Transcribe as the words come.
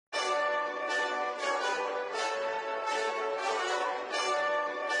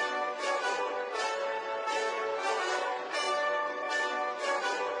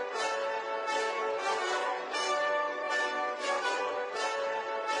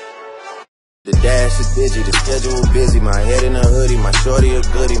The dash is digi, the schedule busy, my head in a hoodie, my shorty a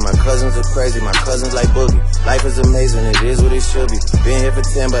goodie, my cousins are crazy, my cousins like boogie. Life is amazing, it is what it should be. Been here for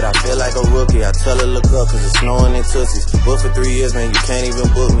 10, but I feel like a rookie. I tell her look up, cause it's snowing in Tootsies. Booked for 3 years, man, you can't even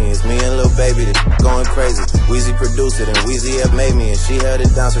book me. It's me and Lil Baby, this going crazy. Weezy produced it, and Weezy have made me, and she held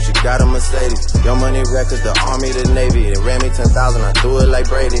it down, so she got a Mercedes. Your Money Records, the Army, the Navy. It ran me 10,000, I threw it like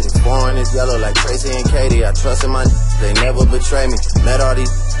Brady. It's foreign, it's yellow like Tracy and Katie. I trusted my they never betray me. Met all these,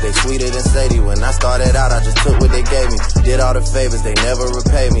 they sweeter than Sadie. When I started out, I just took what they gave me. Did all the favors, they never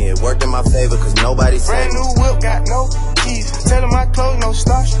repay me. It worked in my favor, cause nobody saved me. Brand new whip, got no keys. Tell them my clothes, no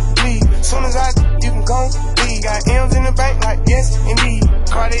starch, please. Soon as you can go, leave. Got M's in the bank, like yes, indeed.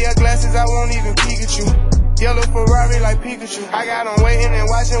 Cartier glasses, I won't even peek at you. Yellow Ferrari like Pikachu. I got him waiting and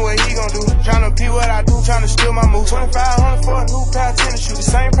watching what he gon' do. Tryna pee what I do, tryna steal my moves. 2,500 for a new pair of tennis shoes. The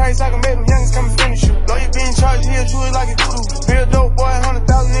same price I can make them youngins come and finish you. Lawyer being charged, he'll do it like a doodoo. Real dope boy, 100,000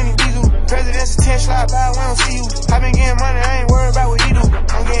 in the diesel. President's 10 slide by, we don't see you. I been getting money, I ain't worried about what he do.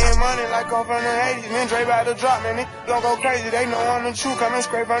 I'm getting money like I'm from the 80s. Man, Dre about to drop, man, they gon' go crazy. They know I'm the truth, coming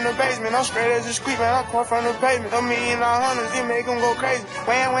straight from the basement. I'm straight as a squeak, man, I come from the pavement. A million all hundreds, it make them go crazy.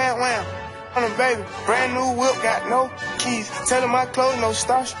 Wham, wham, wham. On the baby, brand new whip, got no keys. Tell them my clothes, no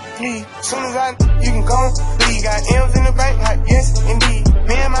starch, please. Soon as you can go, leave. Got M's in the bank, like yes, indeed.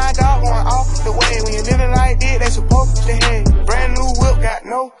 Me and my dog going off the way. When you living like this, they supposed to hate. Brand new whip, got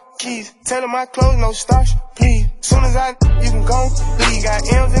no keys. Tell them my clothes, no starch, please. Soon as you can go, leave. Got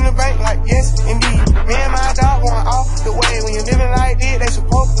M's in the bank, like yes, indeed. Me and my dog going off the way. When you living like this, they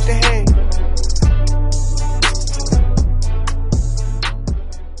supposed to hate.